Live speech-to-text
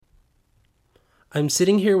I'm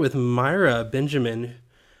sitting here with Myra Benjamin.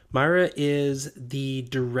 Myra is the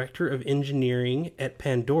director of engineering at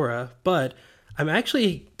Pandora, but I'm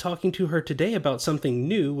actually talking to her today about something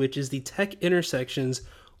new, which is the Tech Intersections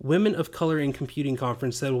Women of Color in Computing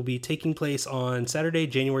Conference that will be taking place on Saturday,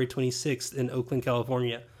 January 26th in Oakland,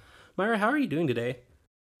 California. Myra, how are you doing today?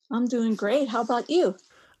 I'm doing great. How about you?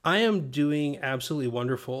 I am doing absolutely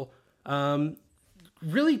wonderful.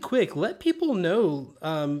 Really quick, let people know.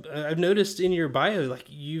 I've noticed in your bio, like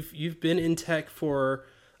you've been in tech for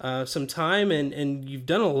some time, and you've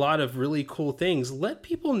done a lot of really cool things. Let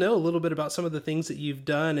people know a little bit about some of the things that you've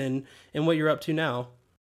done and what you're up to now.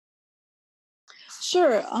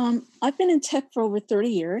 Sure. I've been in tech for over 30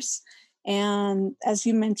 years. And as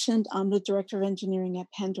you mentioned, I'm the director of engineering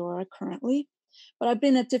at Pandora currently. But I've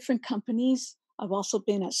been at different companies. I've also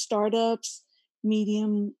been at startups,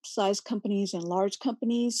 medium sized companies, and large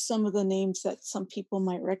companies. Some of the names that some people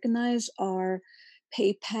might recognize are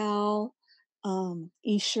PayPal,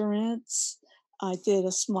 Insurance. I did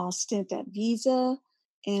a small stint at Visa,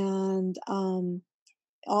 and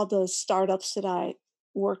all the startups that I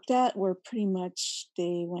worked at were pretty much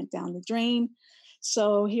they went down the drain.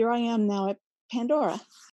 So here I am now at Pandora.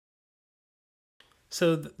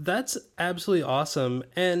 So that's absolutely awesome.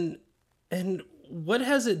 And what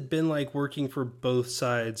has it been like working for both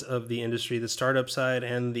sides of the industry, the startup side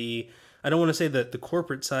and the, I don't want to say the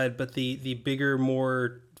corporate side, but the bigger,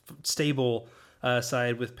 more stable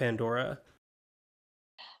side with Pandora?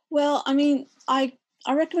 Well, I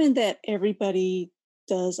recommend that everybody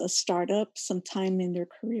does a startup sometime in their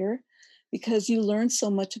career because you learn so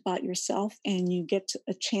much about yourself and you get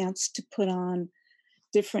a chance to put on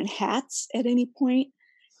different hats at any point.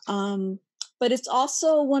 Um, but it's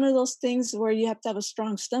also one of those things where you have to have a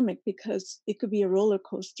strong stomach because it could be a roller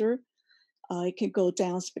coaster. It could go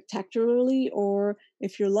down spectacularly, or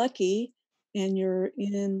if you're lucky and you're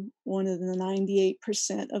in one of the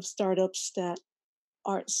 98% of startups that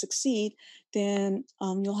are succeed, then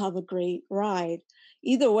you'll have a great ride.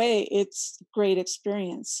 Either way, it's great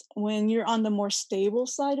experience. When you're on the more stable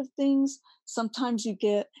side of things, sometimes you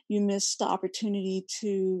miss the opportunity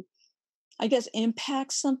to, I guess,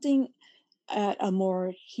 impact something at a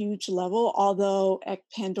more huge level. Although at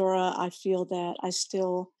Pandora, I feel that I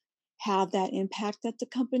still have that impact at the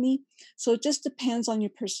company. So it just depends on your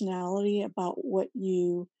personality about what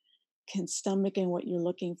you can stomach and what you're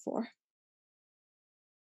looking for.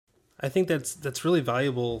 I think that's really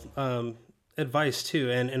valuable advice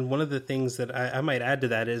too. And one of the things that I might add to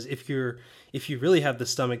that is if you really have the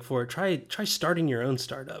stomach for it, try starting your own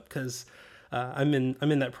startup because I'm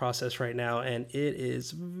in that process right now, and it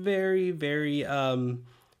is very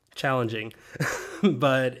challenging,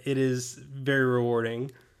 but it is very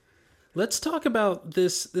rewarding. Let's talk about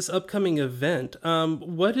this upcoming event.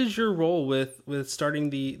 What is your role with starting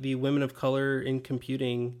the Women of Color in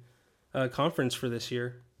Computing conference for this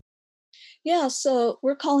year? Yeah, so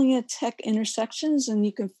we're calling it Tech Intersections, and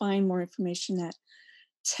you can find more information at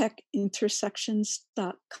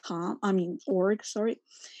techintersections.com. Org, sorry.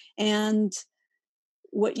 And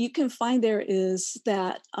what you can find there is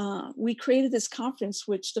that we created this conference,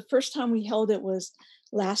 which the first time we held it was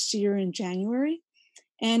last year in January.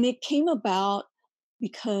 And it came about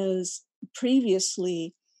because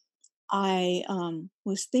previously I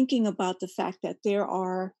was thinking about the fact that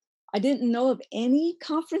I didn't know of any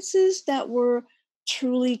conferences that were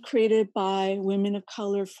truly created by women of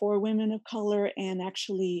color for women of color and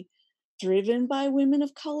actually driven by women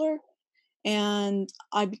of color. And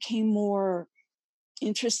I became more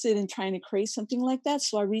interested in trying to create something like that.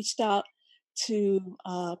 So I reached out to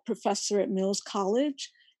a professor at Mills College.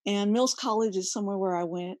 And Mills College is somewhere where I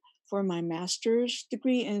went for my master's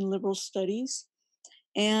degree in liberal studies.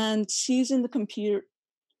 And she's in the computer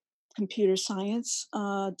science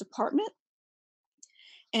department.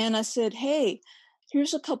 And I said, hey,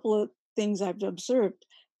 here's a couple of things I've observed.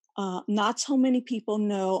 Not so many people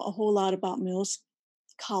know a whole lot about Mills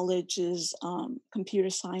College's computer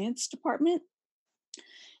science department.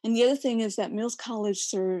 And the other thing is that Mills College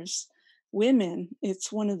serves women.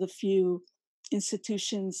 It's one of the few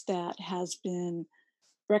institutions that has been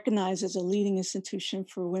recognized as a leading institution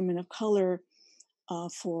for women of color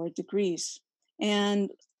for degrees. And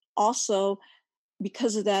also,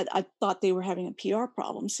 because of that, I thought they were having a PR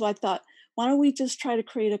problem. So I thought, why don't we just try to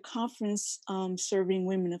create a conference serving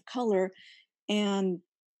women of color and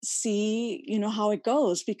see, how it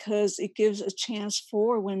goes, because it gives a chance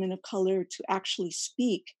for women of color to actually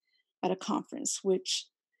speak at a conference, which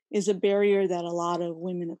is a barrier that a lot of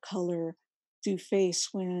women of color do face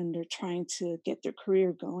when they're trying to get their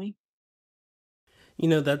career going.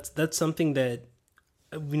 That's something that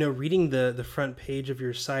reading the front page of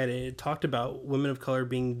your site, it talked about women of color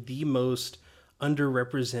being the most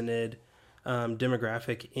underrepresented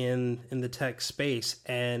demographic in the tech space,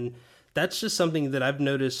 and that's just something that I've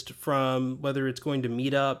noticed from whether it's going to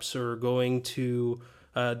meetups or going to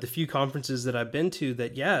the few conferences that I've been to.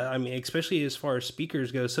 That yeah, I mean, especially as far as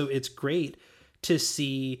speakers go, so it's great to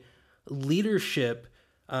see leadership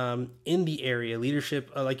in the area.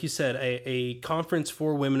 Leadership, like you said, a conference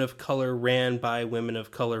for women of color ran by women of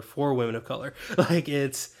color for women of color. Like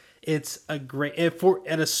it's a great for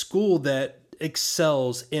at a school that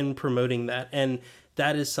excels in promoting that, and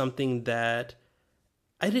that is something that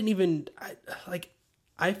I didn't even like.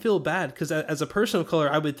 I feel bad because as a person of color,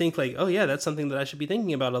 I would think like, oh yeah, that's something that I should be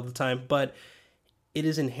thinking about all the time. But it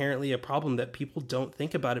is inherently a problem that people don't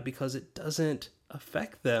think about it because it doesn't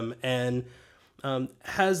affect them. And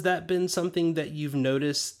has that been something that you've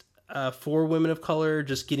noticed for women of color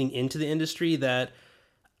just getting into the industry, that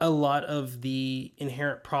a lot of the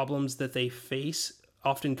inherent problems that they face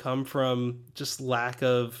often come from just lack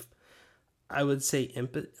of, I would say,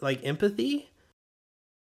 empathy?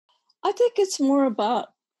 I think it's more about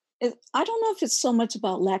I don't know if it's so much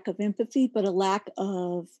about lack of empathy, but a lack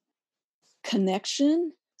of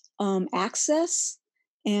connection, access,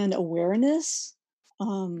 and awareness.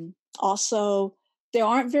 Also, there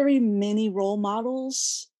aren't very many role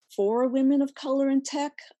models for women of color in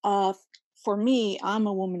tech. For me, I'm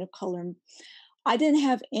a woman of color. I didn't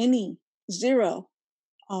have any, zero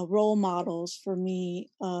role models for me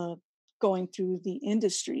going through the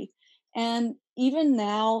industry. And even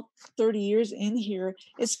now, 30 years in here,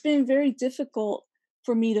 it's been very difficult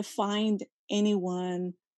for me to find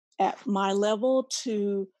anyone at my level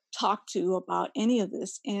to talk to about any of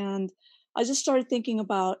this. And I just started thinking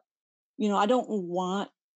about, I don't want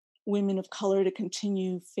women of color to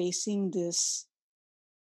continue facing this.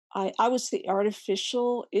 I would say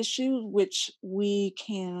artificial issue, which we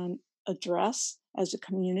can address as a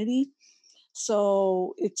community.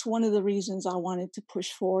 So it's one of the reasons I wanted to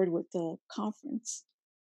push forward with the conference.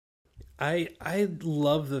 I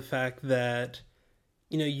love the fact that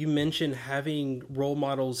you mentioned having role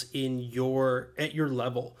models in your at your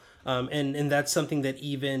level, and that's something that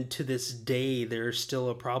even to this day there's still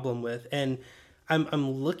a problem with. And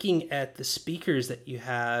I'm looking at the speakers that you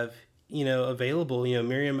have available.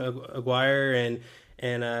 Miriam Aguirre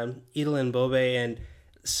and Edelyn Bobe, and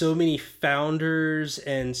so many founders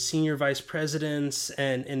and senior vice presidents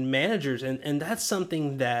and managers, and that's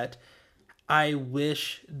something that I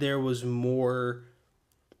wish there was more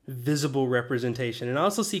visible representation. And I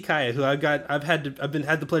also see Kaya, who I've been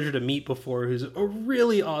had the pleasure to meet before, who's a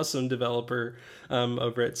really awesome developer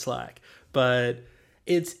over at Slack. But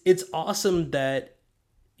it's awesome that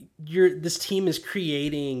this team is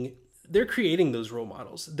creating. They're creating those role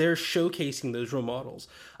models. They're showcasing those role models.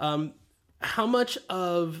 How much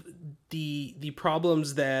of the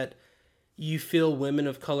problems that you feel women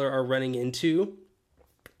of color are running into,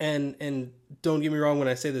 and don't get me wrong when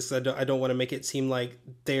I say this, I don't want to make it seem like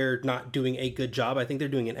they're not doing a good job. I think they're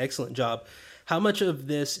doing an excellent job. How much of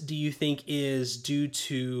this do you think is due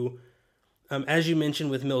to, as you mentioned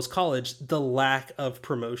with Mills College, the lack of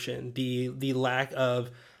promotion, the lack of,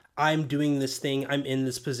 I'm doing this thing, I'm in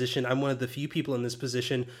this position, I'm one of the few people in this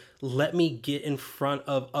position. Let me get in front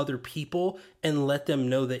of other people and let them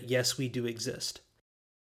know that yes, we do exist.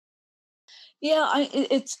 Yeah,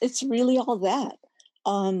 it's really all that.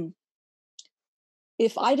 Um,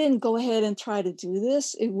 if I didn't go ahead and try to do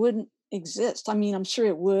this, it wouldn't exist. I mean, I'm sure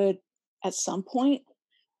it would at some point,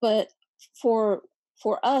 but for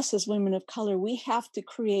for us as women of color, we have to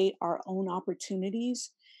create our own opportunities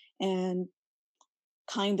and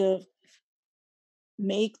kind of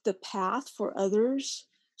make the path for others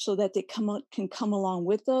so that they can come along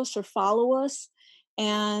with us or follow us.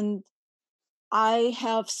 And I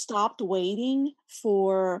have stopped waiting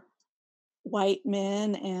for white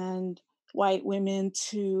men and white women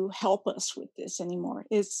to help us with this anymore.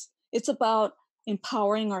 It's about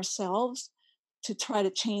empowering ourselves to try to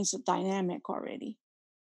change the dynamic already.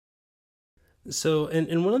 So,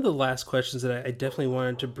 and one of the last questions that I definitely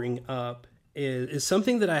wanted to bring up is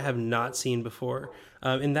something that I have not seen before,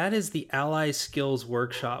 and that is the Ally Skills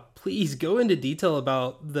Workshop. Please go into detail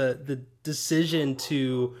about the decision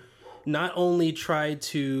to not only try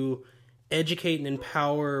to educate and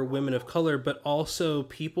empower women of color, but also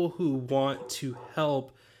people who want to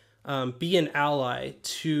help be an ally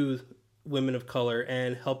to women of color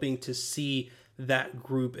and helping to see that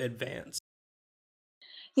group advance.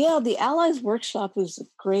 Yeah, the Allies Workshop was a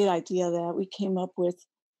great idea that we came up with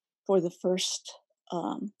for the first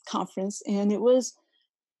conference, and it was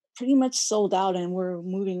pretty much sold out, and we're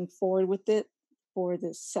moving forward with it. for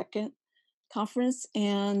the second conference.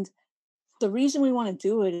 And the reason we want to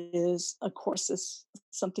do it is, of course, is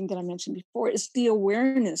something that I mentioned before, is the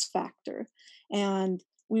awareness factor. And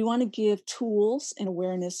we want to give tools and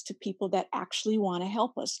awareness to people that actually want to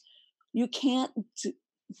help us. You can't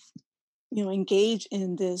engage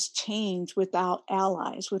in this change without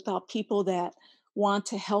allies, without people that want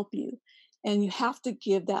to help you. And you have to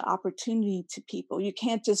give that opportunity to people. You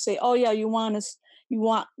can't just say, oh yeah, you want us, we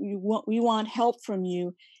want help from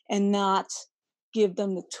you, and not give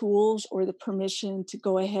them the tools or the permission to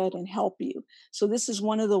go ahead and help you. So this is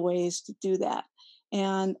one of the ways to do that.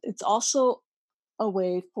 And it's also a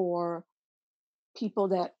way for people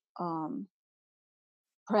that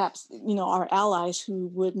perhaps our allies who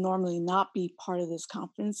would normally not be part of this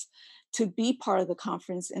conference to be part of the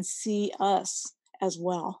conference and see us as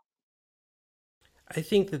well. I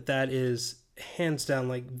think that that is hands down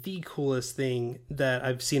like the coolest thing that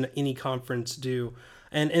I've seen any conference do.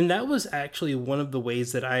 And that was actually one of the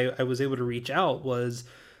ways that I was able to reach out was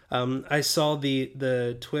I saw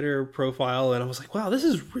the Twitter profile and I was like, wow, this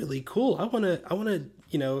is really cool. I wanna,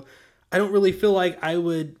 I don't really feel like I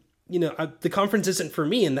would, the conference isn't for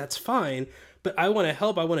me and that's fine, but I want to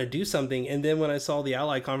help. I want to do something. And then when I saw the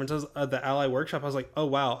Ally conferences, the Ally workshop, I was like, oh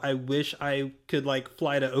wow, I wish I could like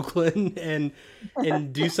fly to Oakland and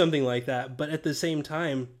do something like that. But at the same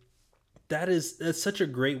time, that's such a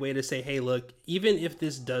great way to say, hey, look, even if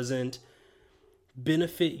this doesn't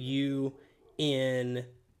benefit you in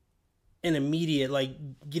an immediate like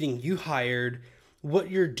getting you hired, what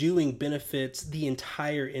you're doing benefits the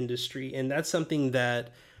entire industry. And that's something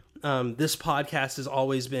that this podcast has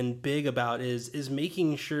always been big about is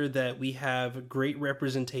making sure that we have great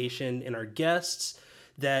representation in our guests,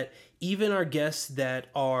 that even our guests that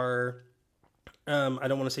are I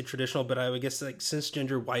don't want to say traditional, but I would guess like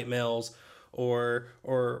cisgender white males or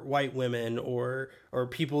white women or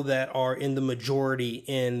people that are in the majority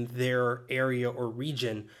in their area or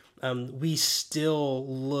region, we still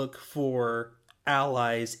look for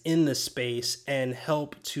allies in the space and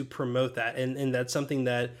help to promote that. And that's something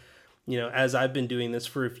that, as I've been doing this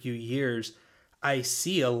for a few years, I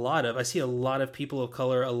see a lot of people of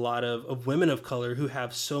color, a lot of women of color who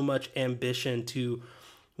have so much ambition to,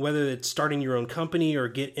 whether it's starting your own company or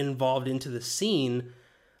get involved into the scene.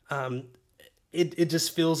 It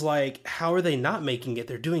just feels like, how are they not making it?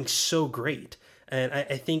 They're doing so great. And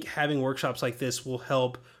I think having workshops like this will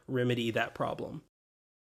help remedy that problem.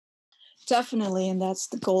 Definitely. And that's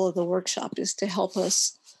the goal of the workshop, is to help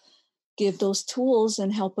us give those tools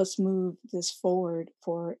and help us move this forward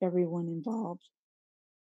for everyone involved.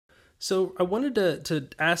 So I wanted to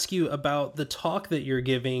ask you about the talk that you're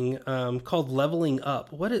giving called Leveling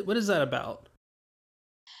Up. What is that about?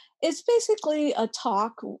 It's basically a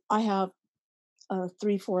talk. I have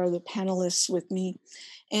three, four other panelists with me,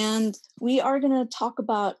 and we are going to talk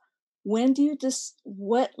about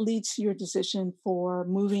what leads to your decision for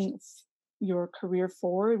moving your career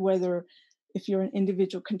forward, whether if you're an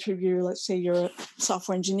individual contributor, let's say you're a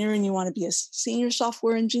software engineer and you want to be a senior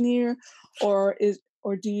software engineer, or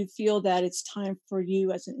do you feel that it's time for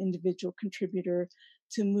you as an individual contributor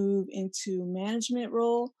to move into management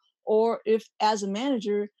role? Or if as a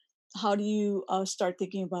manager, how do you start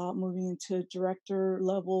thinking about moving into director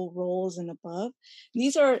level roles and above?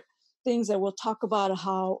 These are things that we'll talk about,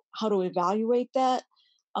 how to evaluate that,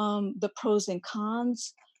 the pros and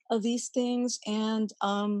cons of these things, and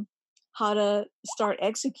how to start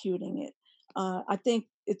executing it. I think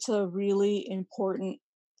it's a really important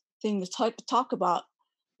thing to talk about,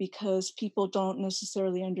 because people don't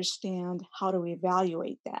necessarily understand how to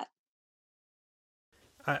evaluate that.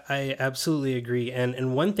 I absolutely agree.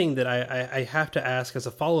 And one thing that I have to ask as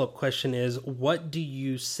a follow up question is, what do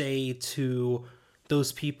you say to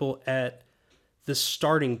those people at the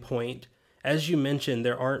starting point? As you mentioned,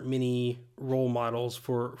 there aren't many role models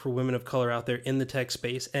for women of color out there in the tech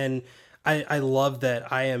space. And I love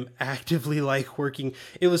that I am actively like working.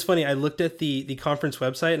 It was funny. I looked at the conference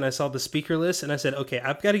website and I saw the speaker list and I said, okay,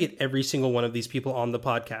 I've got to get every single one of these people on the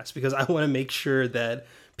podcast because I want to make sure that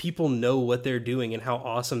people know what they're doing and how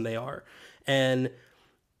awesome they are.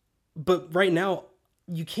 But right now,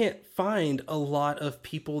 you can't find a lot of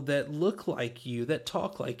people that look like you, that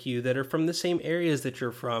talk like you, that are from the same areas that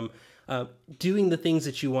you're from, doing the things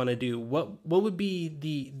that you want to do. What would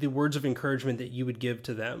be the words of encouragement that you would give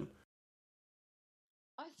to them?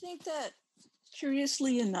 I think that,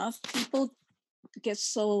 curiously enough, people get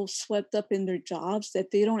so swept up in their jobs that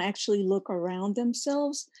they don't actually look around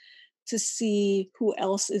themselves to see who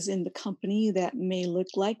else is in the company that may look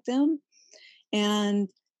like them. And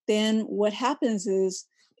then what happens is,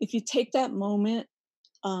 if you take that moment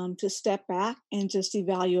to step back and just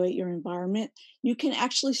evaluate your environment, you can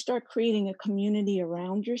actually start creating a community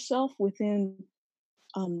around yourself within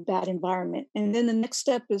that environment. And then the next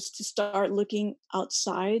step is to start looking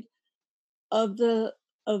outside of the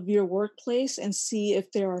of your workplace and see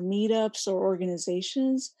if there are meetups or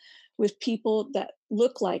organizations with people that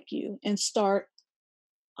look like you, and start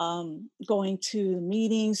going to the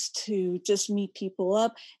meetings to just meet people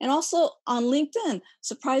up. And also on LinkedIn,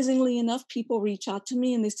 surprisingly enough, people reach out to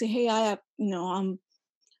me and they say, "Hey, I have, I'm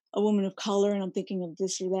a woman of color and I'm thinking of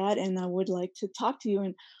this or that, and I would like to talk to you."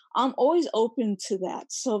 And I'm always open to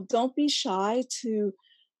that. So don't be shy to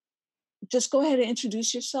just go ahead and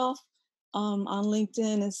introduce yourself on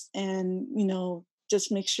LinkedIn, and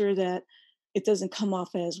just make sure that it doesn't come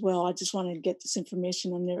off as, well, I just want to get this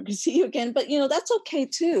information. I'm never going to see you again. But that's okay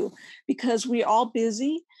too, because we're all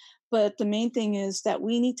busy. But the main thing is that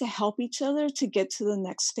we need to help each other to get to the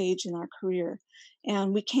next stage in our career,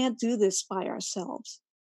 and we can't do this by ourselves.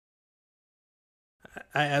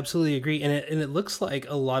 I absolutely agree, and it looks like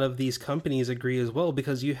a lot of these companies agree as well,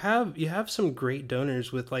 because you have some great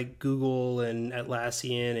donors with like Google and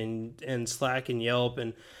Atlassian and Slack and Yelp,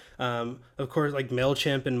 and of course like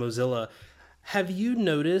Mailchimp and Mozilla. Have you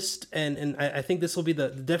noticed? And I think this will be the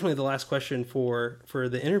definitely the last question for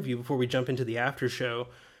the interview before we jump into the after show.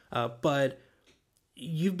 But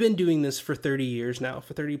you've been doing this for 30 years now,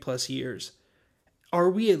 for 30 plus years. Are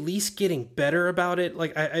we at least getting better about it?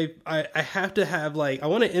 Like I have to have, like, I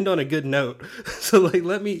want to end on a good note. So like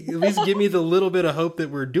let me at least give me the little bit of hope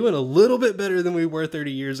that we're doing a little bit better than we were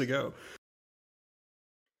 30 years ago.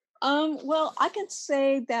 Well, I can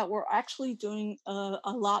say that we're actually doing a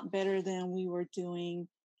lot better than we were doing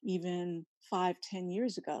even 5, 10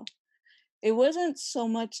 years ago. It wasn't so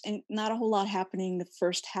much, and not a whole lot happening the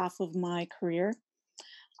first half of my career.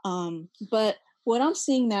 But what I'm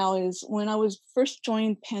seeing now is, when I was first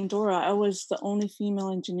joined Pandora, I was the only female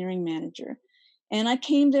engineering manager. And I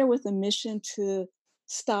came there with a mission to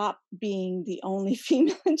stop being the only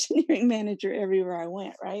female engineering manager everywhere I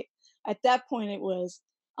went, right? At that point, it was,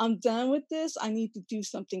 I'm done with this. I need to do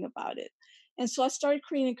something about it. And so I started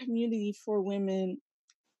creating a community for women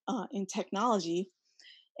in technology.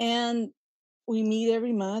 And we meet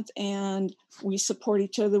every month and we support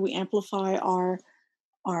each other. We amplify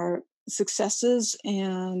our successes,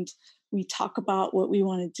 and we talk about what we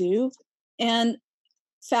want to do. And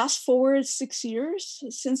fast forward 6 years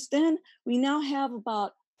since then, we now have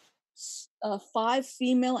about five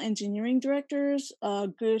female engineering directors, a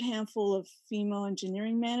good handful of female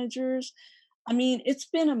engineering managers. I mean, it's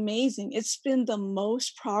been amazing. It's been the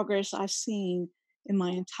most progress I've seen in my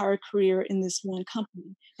entire career in this one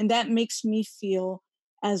company. And that makes me feel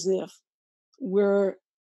as if we're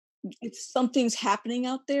it's something's happening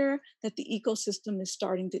out there, that the ecosystem is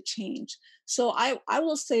starting to change. So I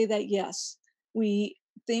will say that yes, we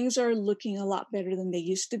things are looking a lot better than they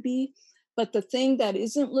used to be. But the thing that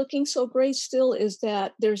isn't looking so great still is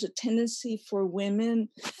that there's a tendency for women,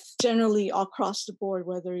 generally across the board,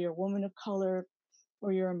 whether you're a woman of color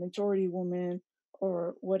or you're a majority woman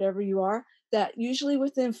or whatever you are, that usually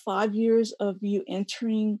within 5 years of you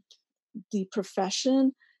entering the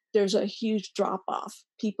profession, there's a huge drop off.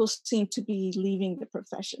 People seem to be leaving the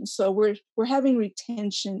profession. So we're having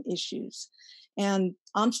retention issues. And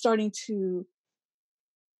I'm starting to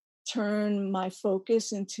turn my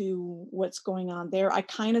focus into what's going on there. I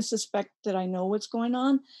kind of suspect that I know what's going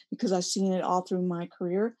on because I've seen it all through my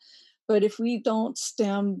career. But if we don't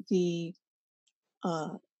stem the uh,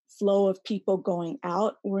 flow of people going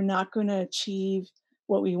out, we're not going to achieve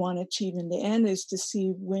what we want to achieve in the end, is to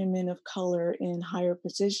see women of color in higher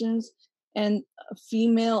positions, and a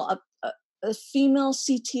female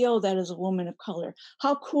CTO that is a woman of color.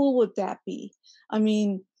 How cool would that be? I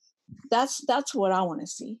mean, that's what I want to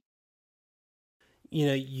see.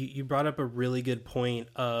 You brought up a really good point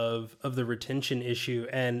of the retention issue,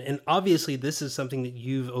 and obviously this is something that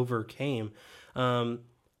you've overcame. um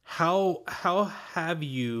how have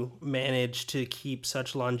you managed to keep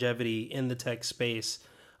such longevity in the tech space,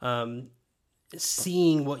 um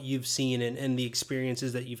seeing what you've seen and the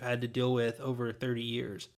experiences that you've had to deal with over 30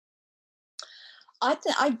 years?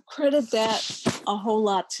 I credit that a whole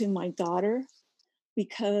lot to my daughter,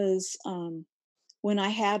 because when I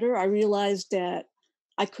had her, I realized that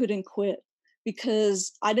I couldn't quit,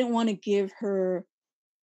 because I didn't want to give her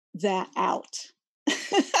that out.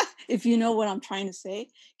 If you know what I'm trying to say,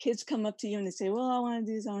 kids come up to you and they say, "Well, I want to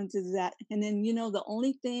do this, I want to do that." And then, the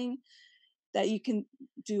only thing that you can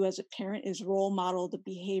do as a parent is role model the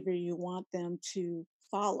behavior you want them to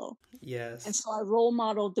follow. And Yes. so I role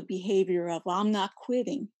modeled the behavior of, I'm not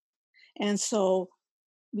quitting. And so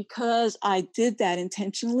because I did that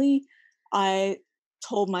intentionally, I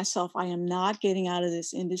told myself, I am not getting out of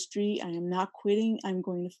this industry. I am not quitting. I'm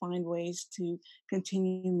going to find ways to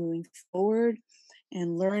continue moving forward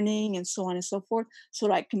and learning and so on and so forth so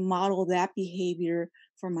that I can model that behavior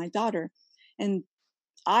for my daughter. And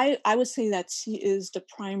I would say that she is the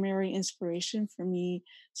primary inspiration for me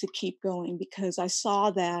to keep going because I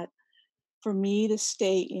saw that for me to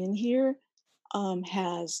stay in here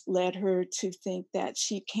has led her to think that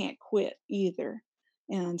she can't quit either.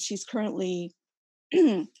 And she's currently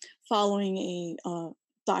following a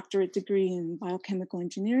doctorate degree in biochemical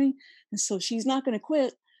engineering. And so she's not going to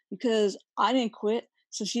quit because I didn't quit.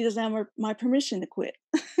 So she doesn't have my permission to quit.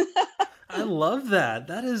 I love that.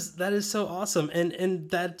 That is so awesome, and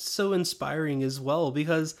that's so inspiring as well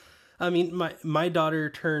because, I mean, my daughter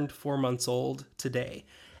turned 4 months old today,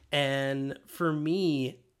 and for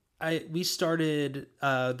me, we started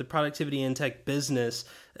the productivity and tech business.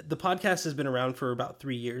 The podcast has been around for about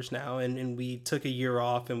 3 years now, and we took a year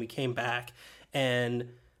off and we came back, and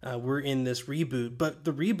we're in this reboot. But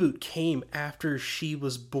the reboot came after she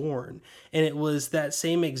was born, and it was that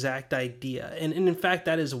same exact idea. And in fact,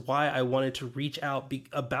 that is why I wanted to reach out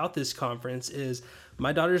about this conference. Is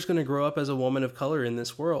my daughter's going to grow up as a woman of color in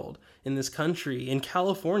this world, in this country, in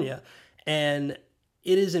California, and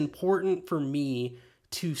it is important for me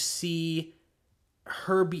to see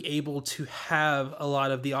her be able to have a lot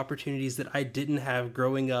of the opportunities that I didn't have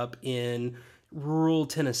growing up in rural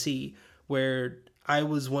Tennessee, where I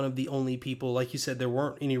was one of the only people, like you said, there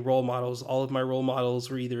weren't any role models. All of my role models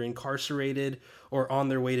were either incarcerated or on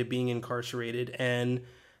their way to being incarcerated. And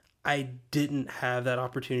I didn't have that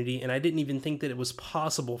opportunity. And I didn't even think that it was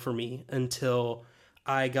possible for me until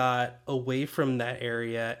I got away from that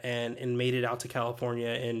area and made it out to California.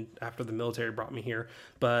 And after the military brought me here.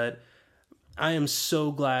 But I am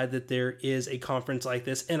so glad that there is a conference like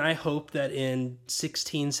this. And I hope that in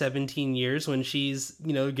 16, 17 years, when she's,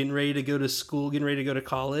 getting ready to go to school, getting ready to go to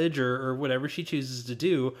college or whatever she chooses to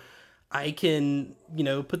do, I can,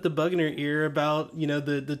 put the bug in her ear about,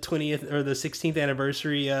 the 20th or the 16th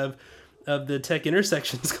anniversary of the Tech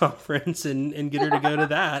Intersections conference and get her to go to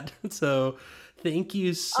that. So thank you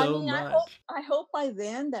I so mean, much. I hope by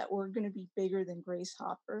then that we're going to be bigger than Grace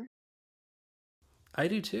Hopper. I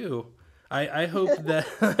do too. I hope that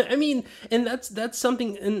I mean, and that's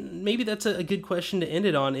something, and maybe that's a good question to end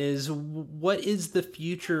it on. Is what is the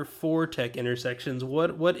future for Tech Intersections?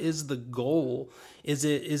 What is the goal? Is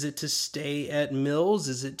it to stay at Mills?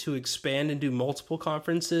 Is it to expand and do multiple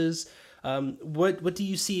conferences? What do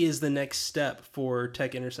you see as the next step for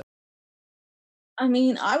Tech Intersections? I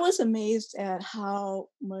mean, I was amazed at how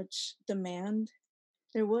much demand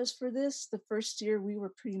there was for this. The first year we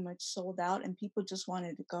were pretty much sold out and people just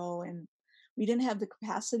wanted to go and we didn't have the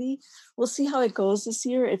capacity. We'll see how it goes this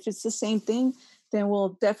year. If it's the same thing, then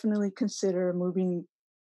we'll definitely consider moving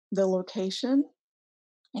the location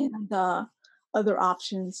and other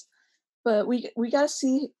options. But we got to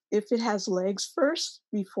see if it has legs first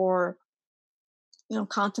before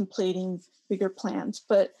contemplating bigger plans.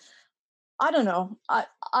 But I don't know.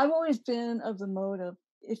 I've always been of the mode of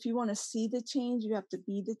if you want to see the change, you have to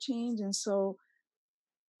be the change. And so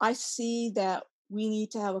I see that we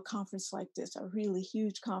need to have a conference like this, a really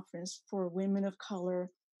huge conference for women of color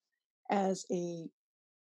as a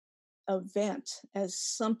event, as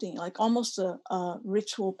something like almost a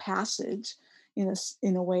ritual passage in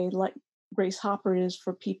a way like Grace Hopper is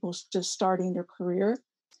for people just starting their career.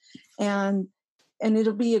 And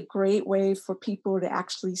it'll be a great way for people to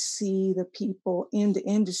actually see the people in the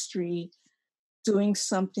industry doing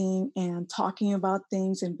something and talking about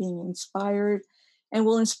things and being inspired and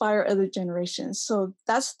will inspire other generations. So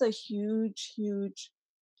that's the huge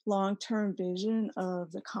long-term vision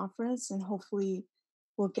of the conference and hopefully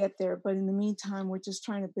we'll get there. But in the meantime, we're just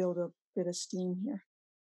trying to build a bit of steam here.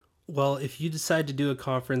 Well, if you decide to do a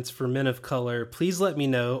conference for men of color, please let me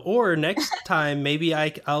know. Or next time, maybe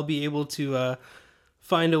I'll be able to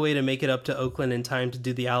find a way to make it up to Oakland in time to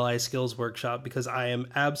do the Ally Skills Workshop because I am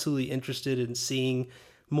absolutely interested in seeing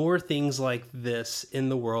more things like this in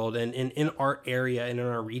the world and in our area and in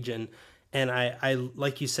our region. And I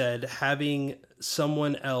like you said, having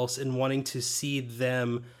someone else and wanting to see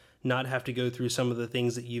them not have to go through some of the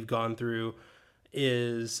things that you've gone through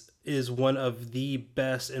is one of the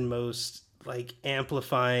best and most like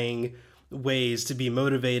amplifying ways to be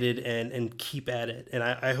motivated and keep at it. And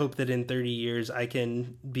I hope that in 30 years I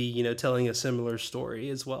can be, telling a similar story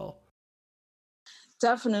as well.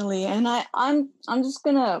 Definitely. And I'm just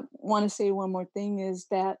gonna want to say one more thing is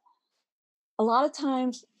that a lot of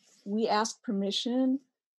times we ask permission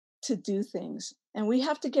to do things. And we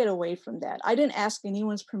have to get away from that. I didn't ask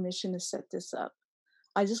anyone's permission to set this up.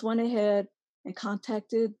 I just went ahead and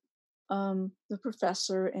contacted the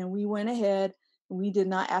professor, and we went ahead. And we did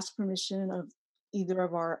not ask permission of either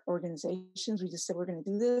of our organizations. We just said we're going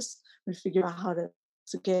to do this. We figured out how to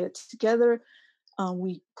get it together.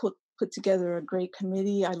 We put together a great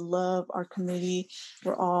committee. I love our committee.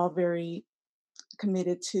 We're all very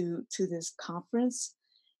committed to this conference,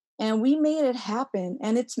 and we made it happen.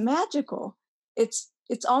 And it's magical. It's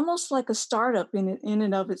almost like a startup in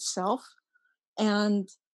and of itself. And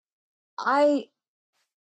I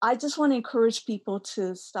I just want to encourage people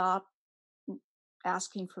to stop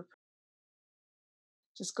asking for,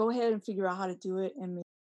 just go ahead and figure out how to do it and make.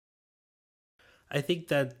 I think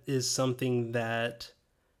that is something that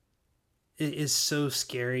is so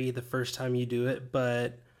scary the first time you do it,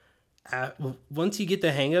 but once you get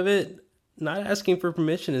the hang of it, not asking for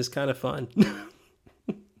permission is kind of fun.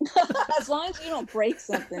 As long as you don't break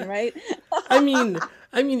something, right? I mean,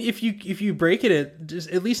 if you break it, just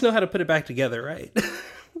at least know how to put it back together, right?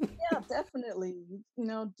 Yeah, definitely.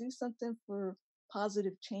 Do something for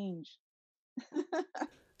positive change.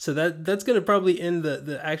 So that's going to probably end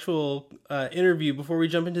the actual interview. Before we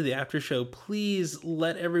jump into the after show, please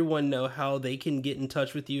let everyone know how they can get in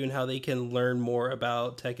touch with you and how they can learn more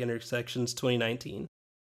about Tech Intersections 2019.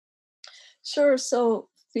 Sure. So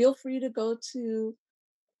feel free to go to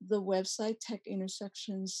the website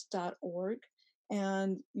techintersections.org,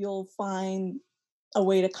 and you'll find a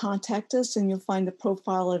way to contact us, and you'll find the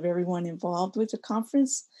profile of everyone involved with the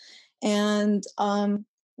conference. And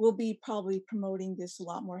we'll be probably promoting this a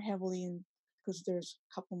lot more heavily, and because there's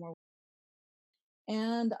a couple more.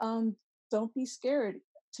 And don't be scared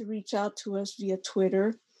to reach out to us via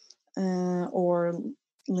Twitter or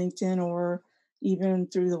LinkedIn, or even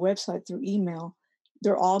through the website, through email.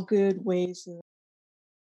 They're all good ways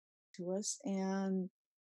to us. And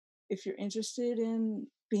if you're interested in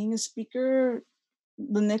being a speaker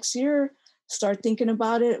the next year, start thinking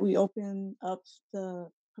about it. We open up the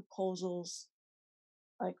proposals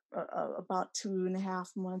like about 2.5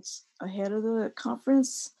 months ahead of the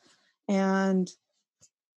conference. And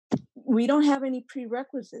we don't have any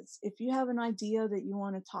prerequisites. If you have an idea that you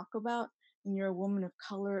want to talk about and you're a woman of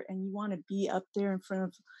color and you want to be up there in front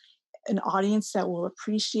of an audience that will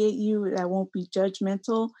appreciate you, that won't be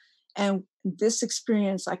judgmental, and this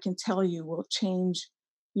experience, I can tell you, will change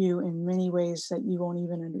you in many ways that you won't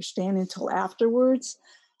even understand until afterwards,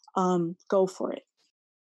 go for it.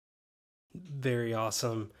 Very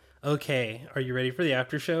awesome. Okay, are you ready for the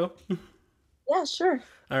after show? Yeah, sure.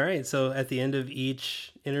 All right. So at the end of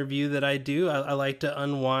each interview that I do, I like to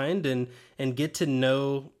unwind and get to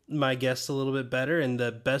know my guests a little bit better. And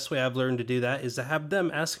the best way I've learned to do that is to have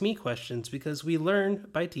them ask me questions, because we learn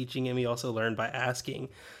by teaching and we also learn by asking.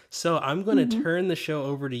 So I'm going to turn the show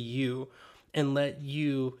over to you and let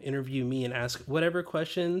you interview me and ask whatever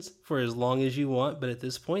questions for as long as you want. But at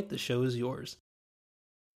this point, the show is yours.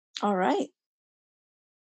 All right.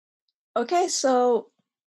 Okay, so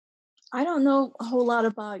I don't know a whole lot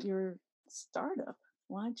about your startup.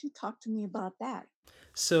 Why don't you talk to me about that?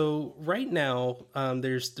 So right now,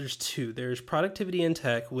 there's two. There's Productivity in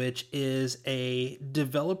Tech, which is a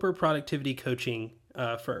developer productivity coaching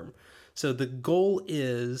firm. So the goal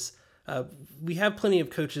is we have plenty of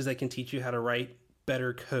coaches that can teach you how to write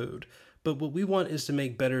better code, but what we want is to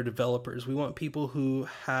make better developers. We want people who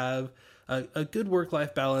have a good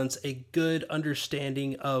work-life balance, a good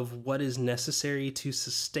understanding of what is necessary to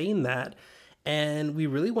sustain that, and we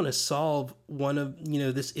really want to solve one of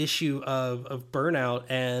this issue of burnout.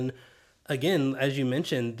 And again, as you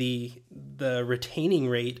mentioned, the retaining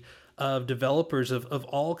rate of developers of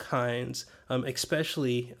all kinds,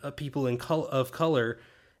 especially people of color.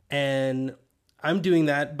 And I'm doing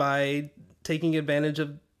that by taking advantage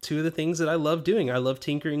of two of the things that I love doing. I love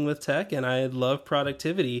tinkering with tech, and I love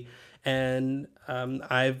productivity. And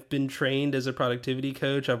I've been trained as a productivity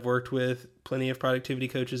coach. I've worked with plenty of productivity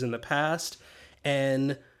coaches in the past,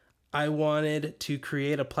 and I wanted to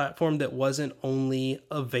create a platform that wasn't only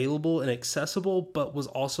available and accessible, but was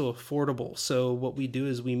also affordable. So what we do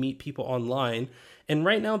is we meet people online. And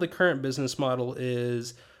right now, the current business model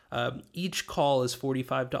is each call is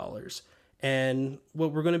 $45. And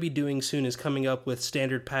what we're going to be doing soon is coming up with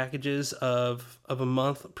standard packages of a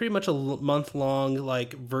month, pretty much a month long,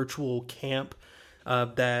 like virtual camp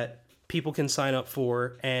that people can sign up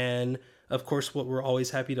for. And of course, what we're always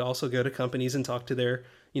happy to also go to companies and talk to their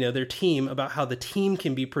team about how the team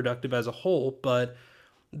can be productive as a whole. But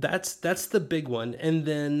that's the big one. And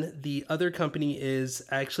then the other company is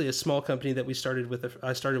actually a small company that I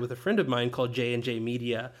started with a friend of mine called J&J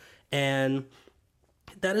Media. And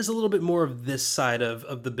That is a little bit more of this side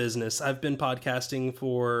of the business. I've been podcasting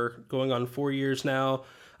for going on 4 years now.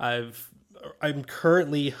 I've I'm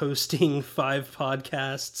currently hosting 5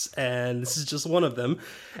 podcasts, and this is just one of them.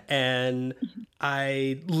 And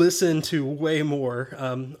I listen to way more,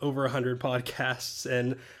 over 100 podcasts,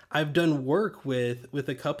 and I've done work with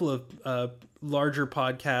a couple of larger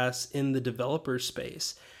podcasts in the developer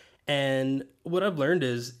space. And what I've learned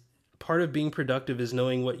is part of being productive is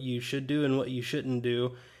knowing what you should do and what you shouldn't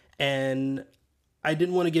do. And I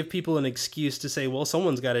didn't want to give people an excuse to say, well,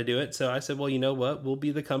 someone's got to do it. So I said, well, you know what? We'll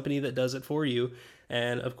be the company that does it for you.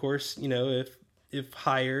 And of course, if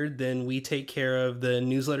hired, then we take care of the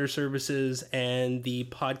newsletter services and the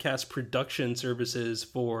podcast production services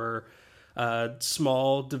for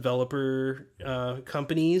small developer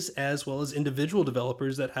companies, as well as individual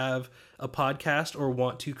developers that have a podcast or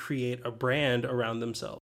want to create a brand around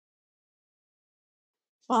themselves.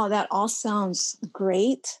 Wow, that all sounds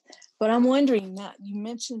great. But I'm wondering, Matt, you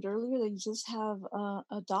mentioned earlier that you just have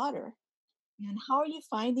a daughter. And how are you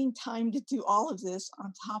finding time to do all of this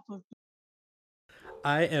on top of?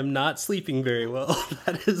 I am not sleeping very well.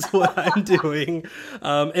 That is what I'm doing.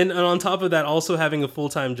 And on top of that, also having a full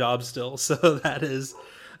time job still. So that is,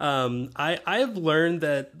 I've learned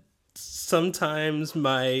that sometimes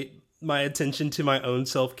my attention to my own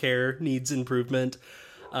self care needs improvement.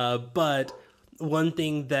 But one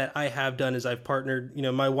thing that I have done is I've partnered,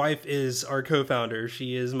 my wife is our co founder.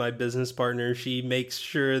 She is my business partner. She makes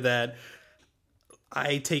sure that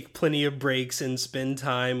I take plenty of breaks and spend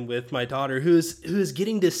time with my daughter, who's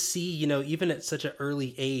getting to see, even at such an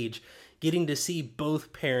early age, getting to see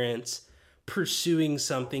both parents pursuing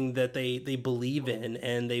something that they believe in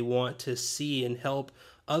and they want to see and help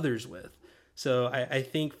others with. So I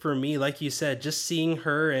think for me, like you said, just seeing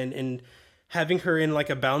her and having her in like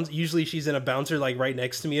a bounce, usually she's in a bouncer like right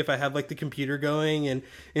next to me if I have like the computer going, and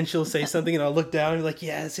she'll say something and I'll look down and be like,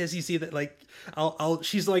 yes, you see that, like I'll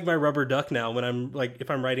she's like my rubber duck now when I'm like,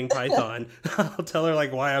 if I'm writing Python. I'll tell her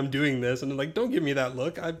like why I'm doing this, and I'm like, don't give me that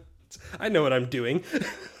look. I know what I'm doing.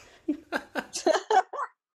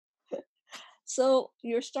 So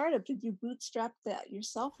your startup, did you bootstrap that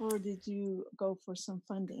yourself or did you go for some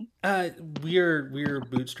funding? Uh, we're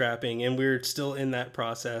bootstrapping, and we're still in that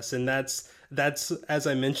process, and that's as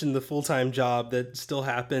I mentioned, the full time job that still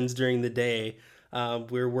happens during the day.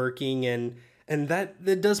 We're working, and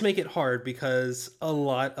that does make it hard because a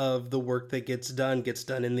lot of the work that gets done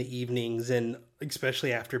in the evenings, and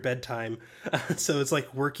especially after bedtime. So it's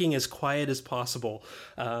like working as quiet as possible,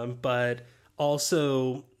 but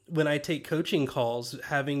also when I take coaching calls,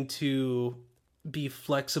 having to be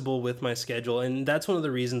flexible with my schedule. And that's one of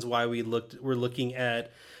the reasons why we're looking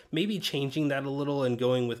at maybe changing that a little and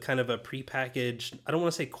going with kind of a prepackaged, I don't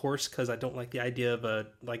want to say course because I don't like the idea of a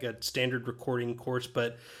standard recording course,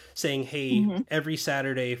 but saying, hey, Hmm. every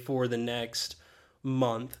Saturday for the next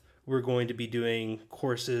month we're going to be doing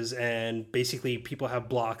courses, and basically people have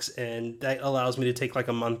blocks, and that allows me to take like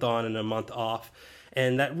a month on and a month off,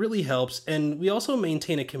 and that really helps. And we also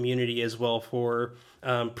maintain a community as well for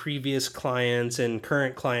previous clients and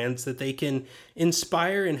current clients, that they can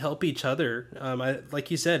inspire and help each other.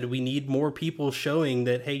 Like you said, we need more people showing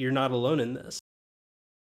that, hey, you're not alone in this.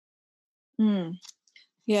 Mm.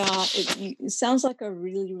 Yeah, it sounds like a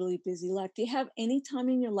really, really busy life. Do you have any time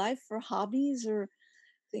in your life for hobbies or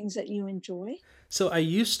things that you enjoy? So I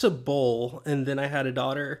used to bowl, and then I had a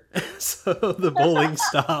daughter, so the bowling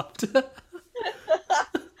stopped.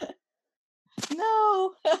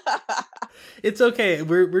 No. It's okay.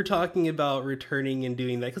 We're talking about returning and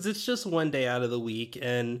doing that because it's just one day out of the week.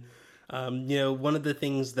 And one of the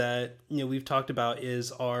things that we've talked about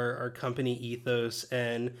is our company ethos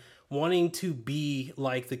and wanting to be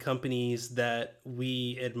like the companies that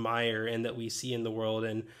we admire and that we see in the world.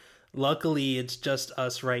 And luckily, it's just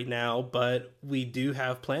us right now, but we do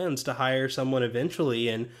have plans to hire someone eventually.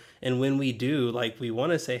 And when we do, like, we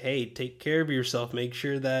want to say, hey, take care of yourself. Make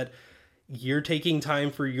sure that you're taking time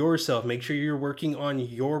for yourself. Make sure you're working on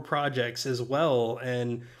your projects as well,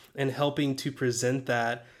 and helping to present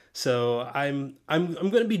that. So I'm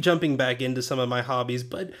going to be jumping back into some of my hobbies,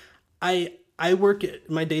 but I work at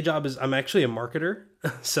my day job is I'm actually a marketer.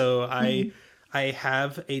 So Mhm. I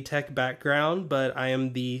have a tech background, but I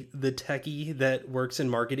am the techie that works in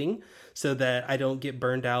marketing, so that I don't get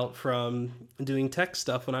burned out from doing tech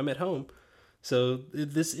stuff when I'm at home. So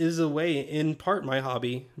this is a way, in part, my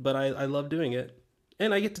hobby, but I love doing it,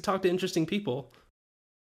 and I get to talk to interesting people.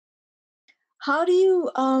 How do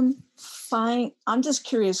you find? I'm just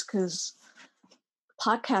curious because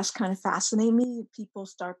podcasts kind of fascinate me. People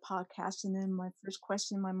start podcasts, and then my first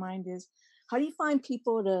question in my mind is, how do you find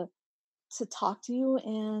people to to talk to you?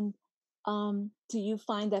 And do you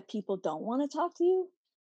find that people don't want to talk to you?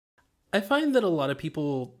 I find that a lot of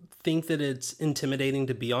people think that it's intimidating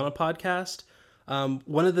to be on a podcast.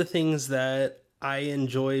 One of the things that I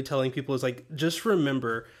enjoy telling people is like, just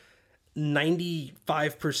remember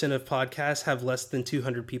 95% of podcasts have less than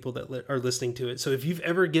 200 people that are listening to it. So if you've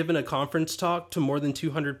ever given a conference talk to more than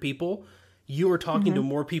 200 people, you are talking to Hmm.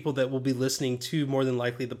 more people that will be listening to more than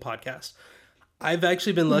likely the podcast. I've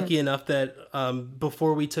actually been Hmm. lucky enough that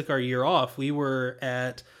before we took our year off, we were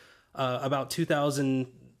at about 2,000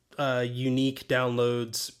 unique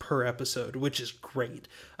downloads per episode, which is great,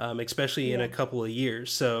 especially in Yeah. a couple of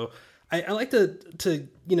years. So I like to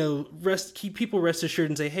keep people rest assured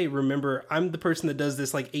and say, hey, remember, I'm the person that does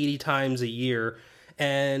this like 80 times a year,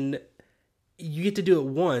 and you get to do it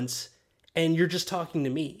once, and you're just talking to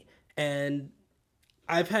me. And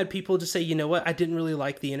I've had people just say, you know what, I didn't really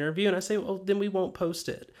like the interview. And I say, well, then we won't post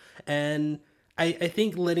it. And I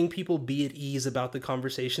think letting people be at ease about the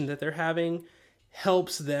conversation that they're having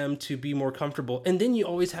helps them to be more comfortable. And then you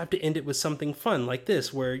always have to end it with something fun like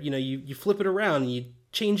this, where, you flip it around and you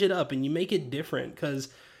change it up and you make it different. Because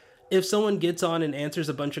if someone gets on and answers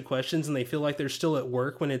a bunch of questions and they feel like they're still at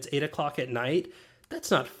work when it's 8 o'clock at night, that's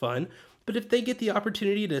not fun. But if they get the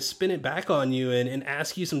opportunity to spin it back on you and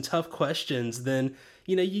ask you some tough questions, then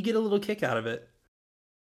you get a little kick out of it.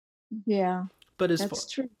 Yeah, But that's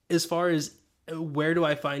true. as far as where do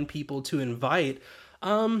I find people to invite,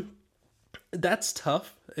 um, that's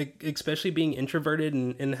tough, especially being introverted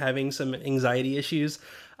and having some anxiety issues.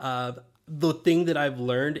 The thing that I've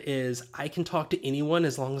learned is I can talk to anyone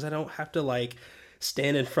as long as I don't have to like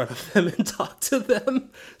stand in front of them and talk to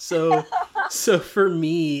them. So for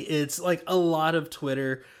me, it's like a lot of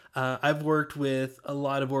Twitter. I've worked with a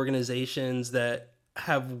lot of organizations that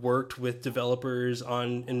have worked with developers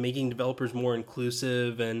on and making developers more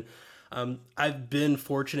inclusive, and I've been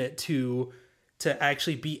fortunate to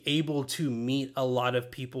actually be able to meet a lot of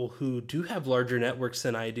people who do have larger networks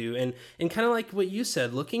than I do, and kind of like what you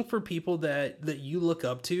said, looking for people that you look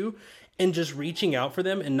up to and just reaching out for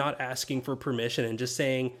them and not asking for permission and just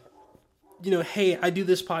saying, hey, I do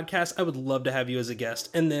this podcast, I would love to have you as a guest.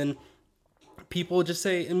 And then people just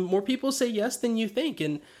say, and more people say yes than you think.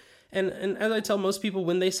 And as I tell most people,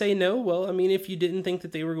 when they say no, well, I mean, if you didn't think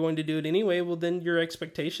that they were going to do it anyway, well, then your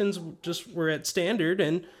expectations just were at standard,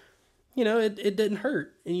 and it didn't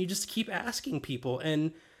hurt. And you just keep asking people,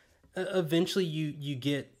 and eventually you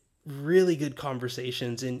get really good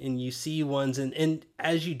conversations, and you see ones, and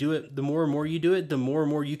as you do it, the more and more you do it, the more and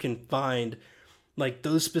more you can find like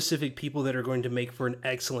those specific people that are going to make for an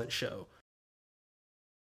excellent show.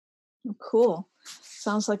 Cool.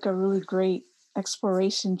 Sounds like a really great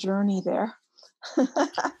exploration journey there.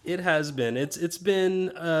 It has been. It's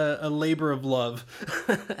been a labor of love,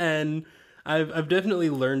 and I've definitely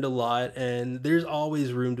learned a lot. And there's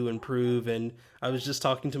always room to improve. And I was just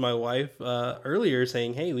talking to my wife earlier,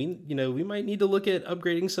 saying, "Hey, we might need to look at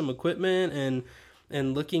upgrading some equipment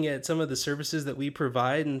and looking at some of the services that we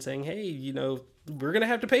provide, and saying, hey, we're gonna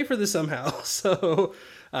have to pay for this somehow." So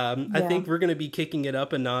I Yeah. think we're gonna be kicking it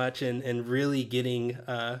up a notch and really getting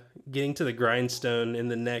to the grindstone in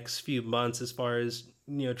the next few months, as far as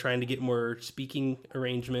trying to get more speaking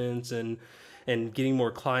arrangements and getting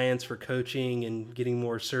more clients for coaching and getting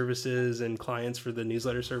more services and clients for the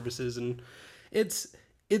newsletter services. And it's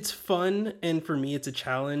it's fun, and for me it's a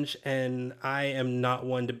challenge, and I am not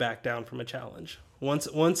one to back down from a challenge. Once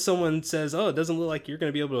someone says, "Oh, it doesn't look like you're going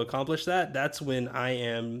to be able to accomplish that," that's when I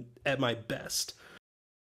am at my best.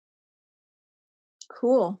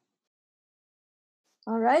 Cool.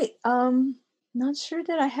 All right. Not sure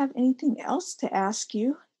that I have anything else to ask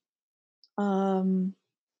you. Um,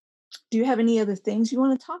 do you have any other things you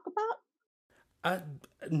want to talk about? I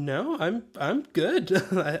No, I'm good.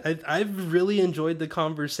 I've really enjoyed the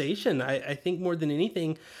conversation. I think more than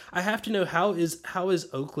anything, I have to know how is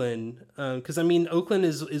Oakland? Because I mean, Oakland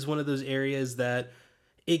is one of those areas that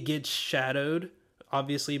it gets shadowed,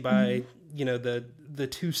 obviously, Hmm. by the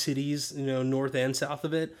two cities, north and south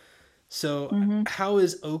of it. So Hmm. how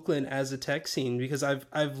is Oakland as a tech scene? Because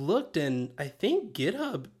I've looked, and I think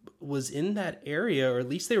GitHub was in that area, or at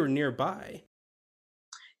least they were nearby.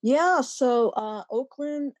 Yeah. So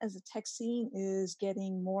Oakland as a tech scene is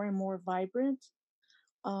getting more and more vibrant.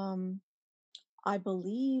 Um, I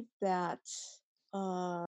believe that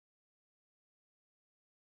uh,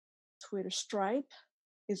 Twitter Stripe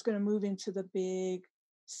is going to move into the big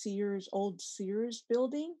old Sears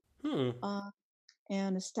building, Hmm. uh,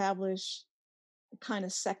 and establish a kind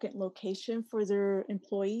of second location for their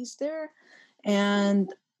employees there.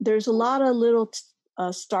 And there's a lot of little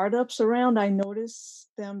startups around. I notice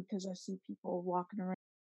them because I see people walking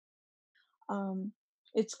around.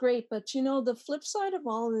 It's great, but the flip side of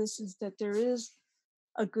all of this is that there is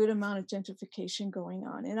a good amount of gentrification going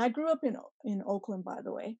on. And I grew up in Oakland, by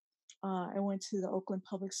the way. I went to the Oakland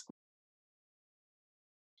Public School,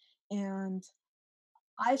 and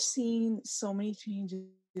I've seen so many changes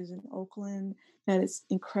in Oakland that it's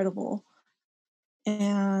incredible.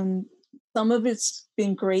 And some of it's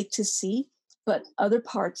been great to see, but other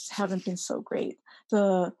parts haven't been so great.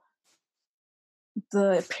 The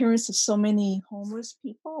the appearance of so many homeless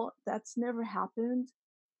people, that's never happened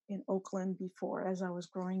in Oakland before as I was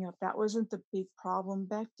growing up. That wasn't the big problem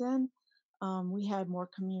back then. We had more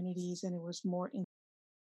communities and there was more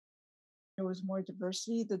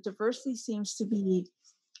diversity. The diversity seems to be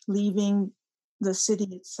leaving the city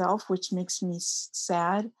itself, which makes me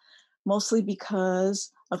sad, mostly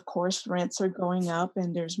because, of course, rents are going up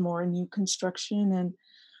and there's more new construction, and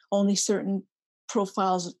only certain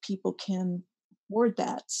profiles of people can afford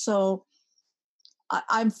that. So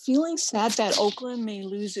I'm feeling sad that Oakland may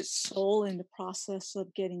lose its soul in the process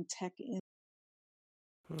of getting tech in.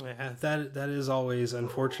 Yeah, that is always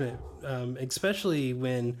unfortunate, especially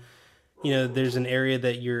when there's an area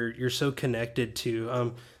that you're so connected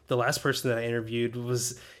to. The last person that I interviewed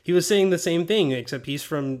he was saying the same thing, except he's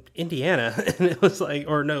from Indiana, and it was like,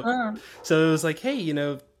 or no, Uh, so it was like, hey,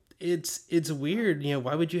 it's weird,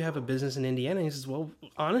 why would you have a business in Indiana? And he says, well,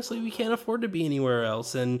 honestly, we can't afford to be anywhere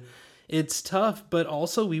else, and it's tough, but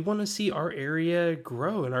also we want to see our area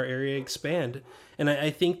grow and our area expand. And I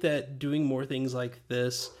think that doing more things like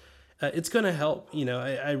this, it's going to help.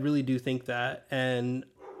 I really do think that. And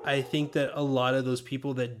I think that a lot of those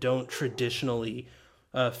people that don't traditionally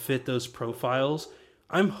fit those profiles,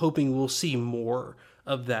 I'm hoping we'll see more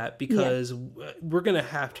of that, yeah, because we're gonna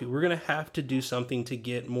have to. We're gonna have to do something to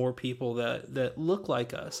get more people that look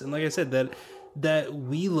like us, and like I said, that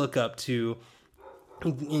we look up to,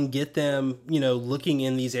 and get them, looking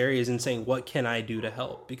in these areas and saying, what can I do to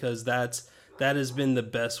help? Because that has been the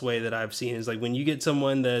best way that I've seen, is like when you get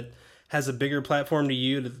someone that has a bigger platform to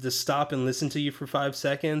you to stop and listen to you for 5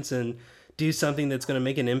 seconds and do something that's going to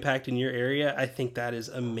make an impact in your area. I think that is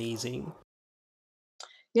amazing.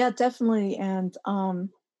 yeah, definitely. And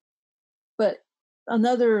but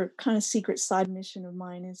another kind of secret side mission of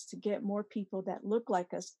mine is to get more people that look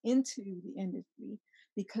like us into the industry,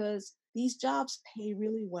 because these jobs pay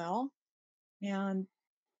really well, and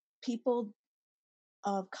people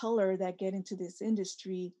of color that get into this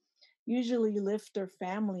industry usually lift their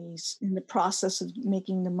families in the process of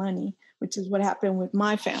making the money, which is what happened with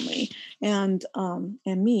my family and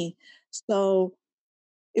me. So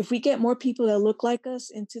if we get more people that look like us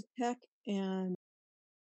into tech and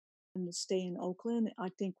stay in Oakland, I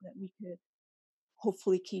think that we could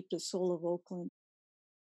hopefully keep the soul of Oakland.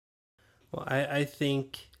 Well, I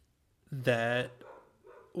think that,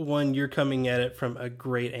 one, you're coming at it from a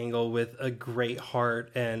great angle with a great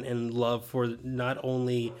heart and love for not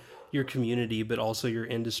only your community but also your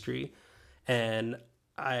industry. And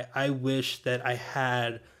I wish that I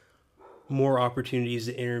had more opportunities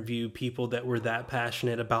to interview people that were that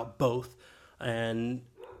passionate about both. And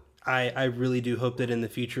I really do hope that in the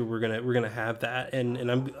future we're gonna have that. And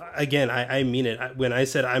I'm, again, I mean it when I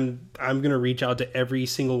said I'm gonna reach out to every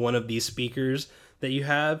single one of these speakers that you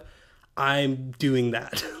have. I'm doing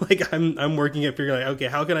that. Like I'm working at figuring, like, okay,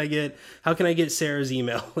 how can I get Sarah's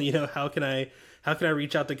email? How can I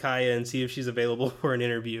reach out to Kaya and see if she's available for an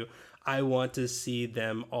interview? I want to see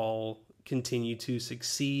them all continue to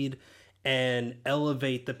succeed and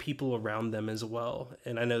elevate the people around them as well.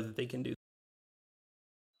 And I know that they can do.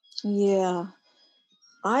 Yeah,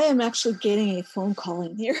 I am actually getting a phone call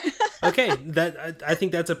in here. Okay, I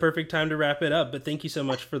think that's a perfect time to wrap it up. But thank you so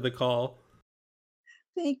much for the call.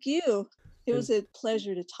 Thank you. It And was a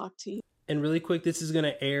pleasure to talk to you. and really quick, this is going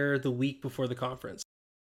to air the week before the conference.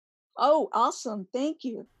 Oh, awesome. Thank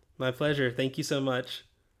you. My pleasure. Thank you so much.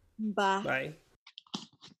 Bye. Bye.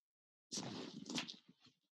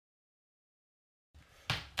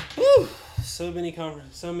 Whew! So many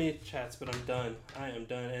chats, but I'm done. I am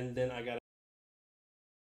done, and then I got.